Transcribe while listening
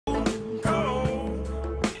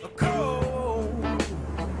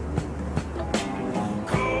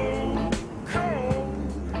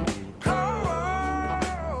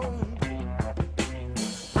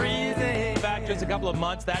couple of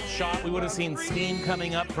months, that shot, we would have seen steam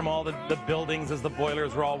coming up from all the buildings as the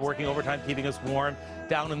boilers were all working overtime, keeping us warm.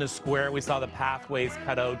 Down in the square, we saw the pathways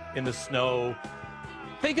cut out in the snow.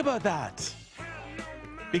 Think about that,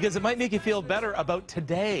 because it might make you feel better about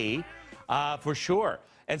today, for sure.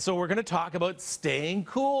 And so we're going to talk about staying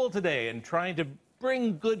cool today and trying to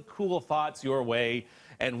bring good, cool thoughts your way.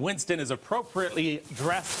 And Winston is appropriately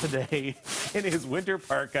dressed today in his winter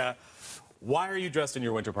parka. Why are you dressed in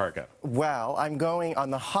your winter parka? Well, I'm going on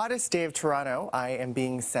the hottest day of Toronto. I am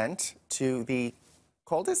being sent to the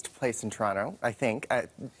coldest place in Toronto, I think.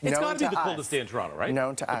 It's got to be the coldest day in Toronto, right?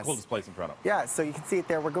 Known to us. The coldest place in Toronto. Yeah, so you can see it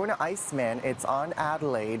there. We're going to Iceman. It's on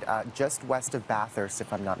Adelaide, just west of Bathurst,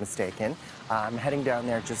 if I'm not mistaken. I'm heading down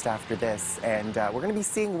there just after this, and we're going to be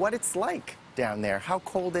seeing what it's like down there. How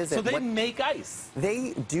cold is it? So they make ice.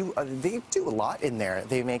 They do a lot in there.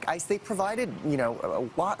 They make ice. They provided, you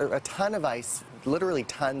know, a ton of ice, literally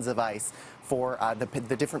tons of ice for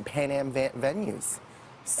the different Pan Am venues.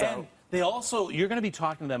 So. And they also, you're going to be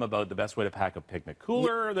talking to them about the best way to pack a picnic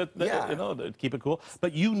cooler, you know, to keep it cool.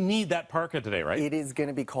 But you need that parka today, right? It is going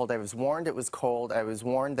to be cold. I was warned it was cold. I was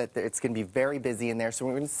warned that it's going to be very busy in there. So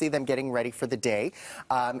we're going to see them getting ready for the day.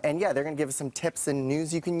 And yeah, they're going to give us some tips and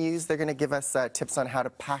news you can use. They're going to give us tips on how to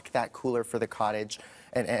pack that cooler for the cottage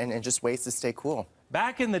and just ways to stay cool.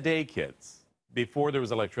 Back in the day, kids, before there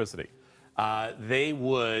was electricity, they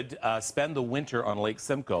would spend the winter on Lake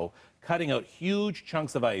Simcoe cutting out huge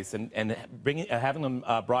chunks of ice and having them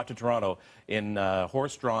brought to Toronto in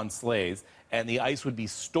horse-drawn sleighs, and the ice would be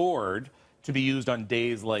stored to be used on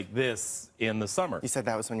days like this in the summer. You said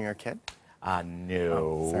that was when you were a kid?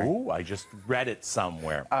 No. Oh, I just read it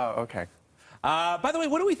somewhere. Oh, okay. By the way,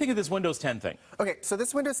 what do we think of this Windows 10 thing? Okay, so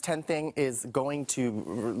this Windows 10 thing is going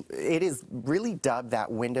to, it is really dubbed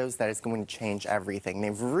that Windows that is going to change everything.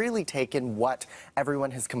 They've really taken what everyone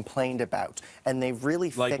has complained about, and they've really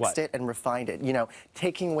fixed it and refined it. You know,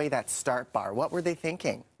 taking away that start bar. What were they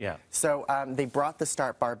thinking? Yeah. So they brought the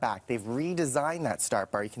start bar back. They've redesigned that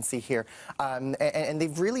start bar. You can see here. And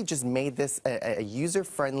they've really just made this a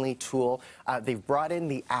user-friendly tool. They've brought in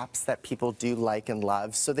the apps that people do like and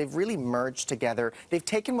love. So they've really merged together. They've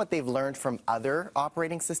taken what they've learned from other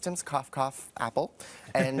operating systems, cough, cough, Apple,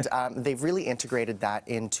 and they've really integrated that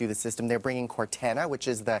into the system. They're bringing Cortana, which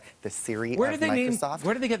is the Siri of Microsoft.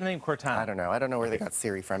 Where did they get the name Cortana? I don't know. I don't know where they got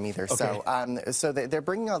Siri from either. Okay. So they're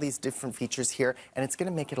bringing all these different features here, and it's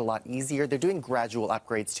going to make it a lot easier. They're doing gradual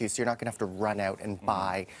upgrades, too, so you're not going to have to run out and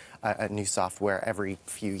buy a new software every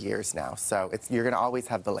few years now. So you're going to always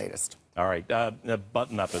have the latest. All right.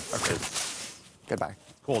 Button up is Goodbye.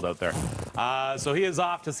 Cold out there. So he is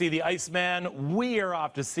off to see the Iceman. We are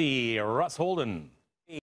off to see Russ Holden.